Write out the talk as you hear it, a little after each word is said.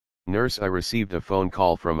Nurse, I received a phone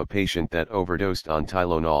call from a patient that overdosed on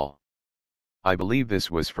Tylenol. I believe this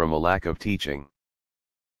was from a lack of teaching.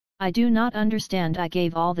 I do not understand. I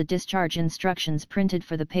gave all the discharge instructions printed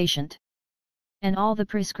for the patient. And all the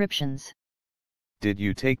prescriptions. Did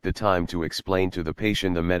you take the time to explain to the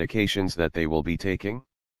patient the medications that they will be taking?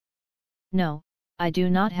 No, I do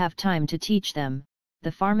not have time to teach them.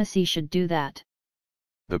 The pharmacy should do that.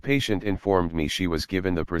 The patient informed me she was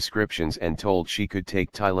given the prescriptions and told she could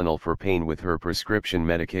take Tylenol for pain with her prescription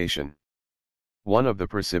medication. One of the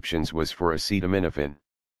prescriptions was for acetaminophen.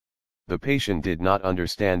 The patient did not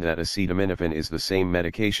understand that acetaminophen is the same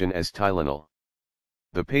medication as Tylenol.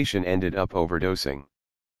 The patient ended up overdosing.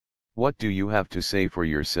 What do you have to say for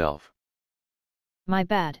yourself? My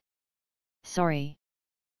bad. Sorry.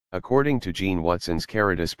 According to Gene Watson's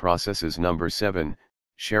Caritas Processes Number 7,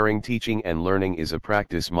 sharing teaching and learning is a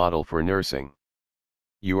practice model for nursing.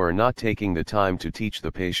 You are not taking the time to teach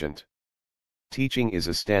the patient. Teaching is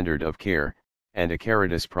a standard of care, and a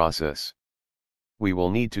Caritas process. We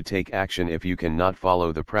will need to take action if you cannot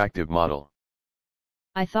follow the practice model.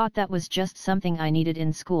 I thought that was just something I needed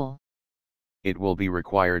in school. It will be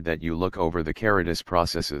required that you look over the Caritas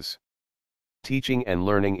processes. Teaching and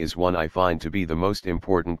learning is one I find to be the most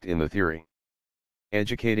important in the theory.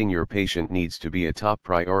 Educating your patient needs to be a top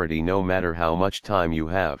priority no matter how much time you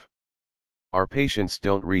have. Our patients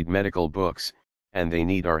don't read medical books, and they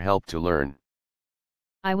need our help to learn.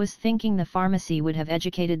 I was thinking the pharmacy would have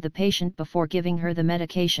educated the patient before giving her the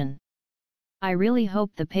medication. I really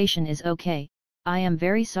hope the patient is okay. I am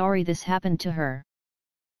very sorry this happened to her.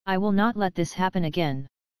 I will not let this happen again.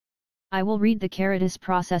 I will read the Caritas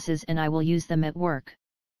processes and I will use them at work.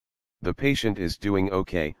 The patient is doing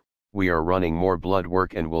okay. We are running more blood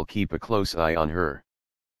work and will keep a close eye on her.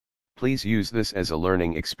 Please use this as a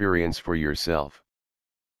learning experience for yourself.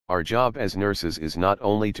 Our job as nurses is not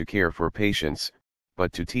only to care for patients,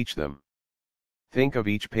 but to teach them. Think of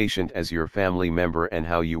each patient as your family member and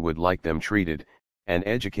how you would like them treated and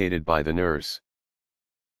educated by the nurse.